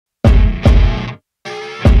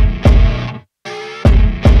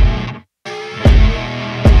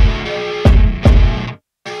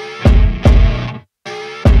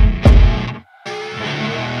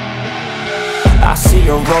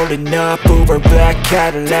rolling up, Uber black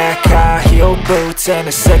Cadillac, high heel boots and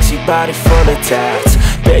a sexy body full of tats.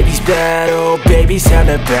 Baby's bad, oh baby's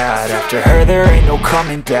hella bad. After her there ain't no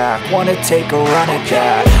coming back. Wanna take a run at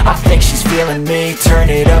that. I think she's feeling me. Turn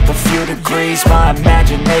it up a few degrees. My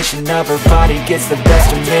imagination of her body gets the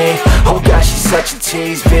best of me. Oh gosh, she's such a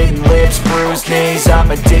tease. Bitten lips, bruised knees.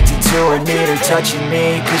 I'm addicted to her, need her touching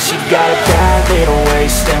me. Cause she got a bad little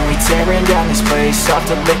waist, and we tearing down this place. Off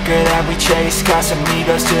the liquor that we chase.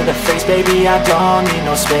 Casamigos to the face, baby I don't need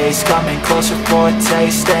no space. Coming closer for a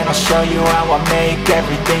taste, and I'll show you how I make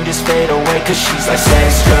everything just fade away. Cause she's like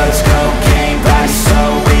sex, drugs, cocaine, body so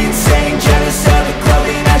insane. Jealous of the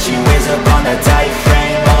clothing that she wears up on that tight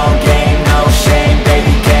frame. All game, no shame,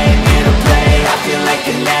 baby came here to play. I feel like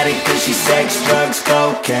an addict cause she's sex, drugs,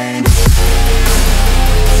 cocaine.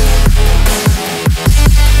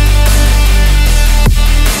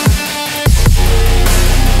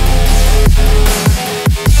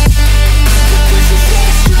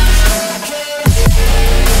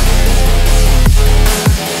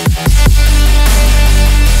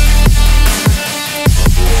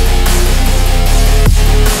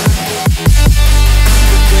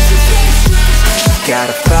 Got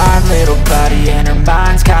a fine little body and her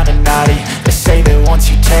mind's kinda naughty. They say that once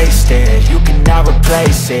you taste it, you cannot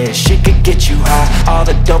replace it. She could get you high, all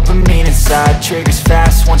the dopamine inside triggers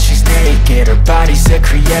fast once she's naked. Her body's a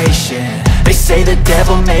creation. They say the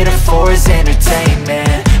devil made her for his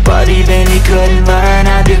entertainment, but even he couldn't learn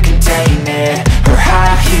how to contain it. Her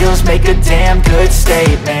high heels make a damn good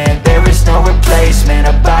statement. There is no replacement,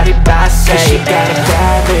 a body by Satan. Cause she got a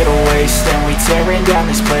bad little waist, and we tearing down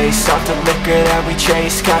this place. Off the liquor that we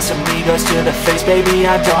chase. Casamigos to the face, baby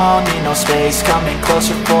I don't need no space. Coming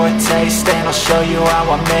closer for a taste, and I'll show you how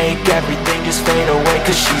I make everything just fade away.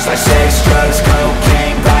 Cause she's like sex, drugs,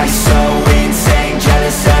 cocaine, body so insane.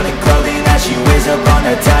 Jealous of the clothing that she wears up on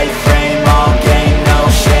a tight frame. All game, no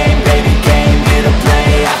shame, baby came here to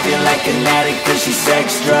play. I feel like an addict cause she's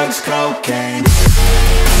sex, drugs, cocaine.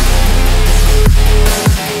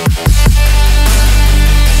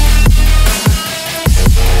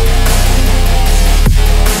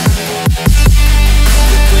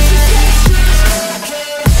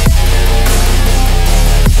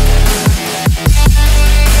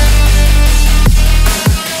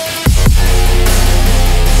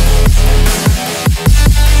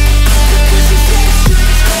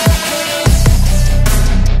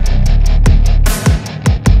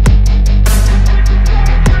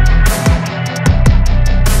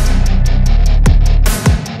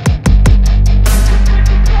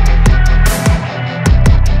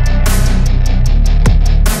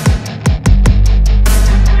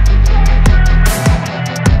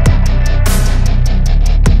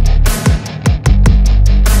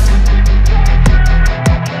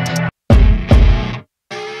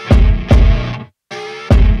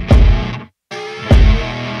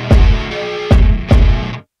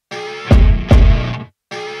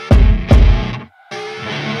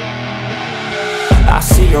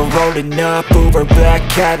 You're rolling up, Uber black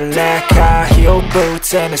Cadillac, high heel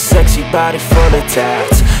boots and a sexy body full of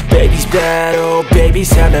tats. Baby's bad, oh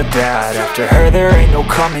baby's hella bad. After her there ain't no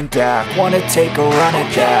coming back. Wanna take a run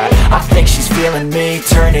at that. I think she's feeling me.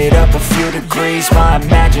 Turn it up a few degrees. My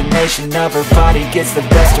imagination of her body gets the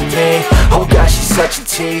best of me. Oh gosh, she's such a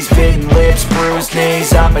tease. Bitten lips, bruised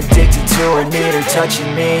knees. I'm addicted to her, need her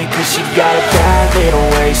touching me. Cause she got a bad little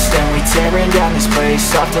waist, and we tearing down this place.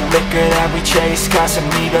 Off the liquor that we chase.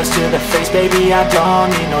 Casamigos to the face, baby I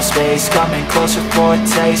don't need no space. Coming closer for a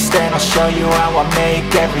taste, and I'll show you how I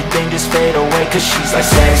make everything just fade away. Cause she's like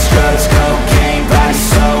sex, drugs, cocaine, body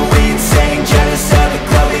so insane. Jealous of the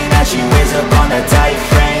clothing that she wears up on that tight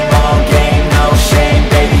frame. All game, no shame,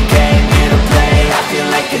 baby came here to play. I feel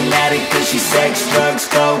like an addict cause she's sex, drugs,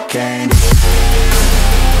 cocaine.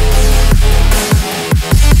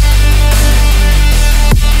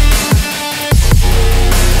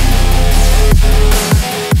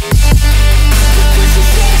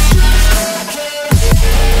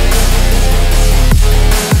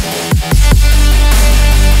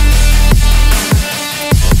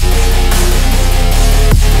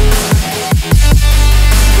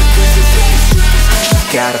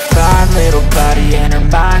 Got a fine little body and her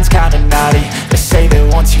mind's kinda naughty. They say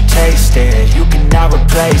that once you taste it, you cannot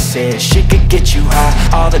replace it. She could get you high,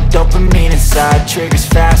 all the dopamine inside triggers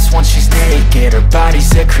fast once she's naked. Her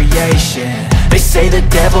body's a creation. They say the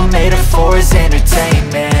devil made her for his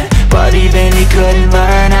entertainment, but even he couldn't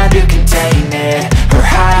learn how to contain it. Her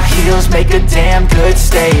high heels make a damn good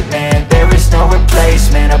statement. There is no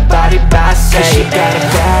replacement, a body by Satan. Cause she got a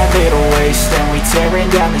bad little waist, and we tearing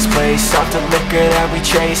down this place. Off off the liquor that we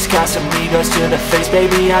chase. Casamigos to the face,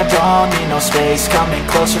 baby, I don't need no space. Coming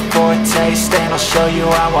closer for a taste, and I'll show you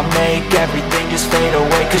how I make everything just fade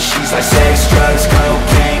away. Cause she's like sex, drugs,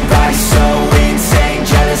 cocaine, body so insane.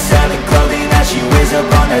 Jealous of the clothing that she wears up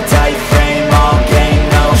on a tight frame. All game,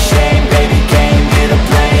 no shame, baby came here to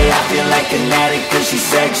play. I feel like an addict cause she's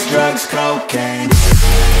sex, drugs, cocaine.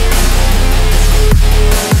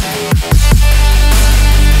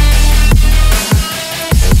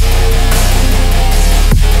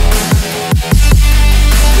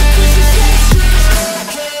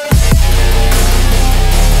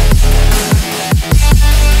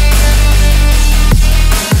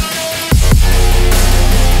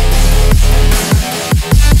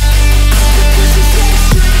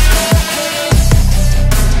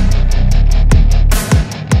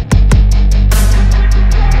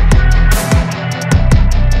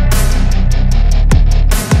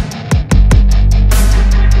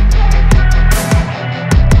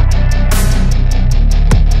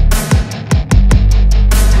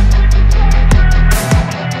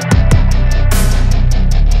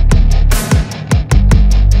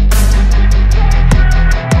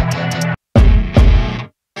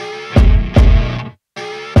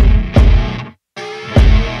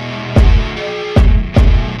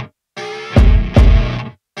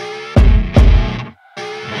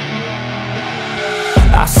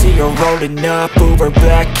 I see her rolling up, Uber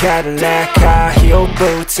black Cadillac, high heel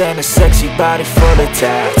boots and a sexy body full of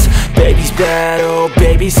tats. Baby's bad, oh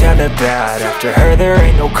baby's hella bad. After her there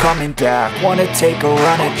ain't no coming back. Wanna take a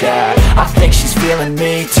run at that. I think she's feeling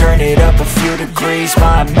me, turn it up a few degrees.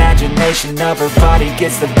 My imagination of her body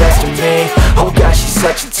gets the best of me. Oh gosh, she's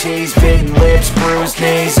such a tease, bitten lips, bruised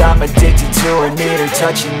knees. I'm addicted to her, need her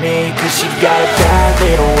touching me. Cause she got a bad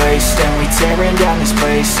little waist, and we tearing down this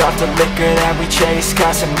place. Off the liquor that we chase,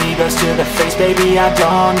 Casamigos to the face, baby I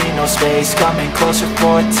don't need no space. Coming closer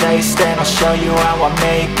for a taste, and I'll show you how I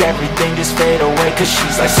make everything just fade away. Cause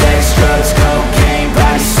she's like sex, drugs, cocaine,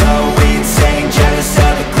 body so insane. Jealous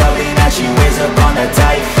of the clothing that she wears up on a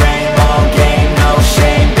tight frame. All game, no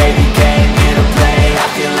shame, baby came here to play. I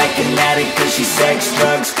feel like an addict cause she's sex,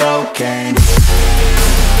 drugs, cocaine.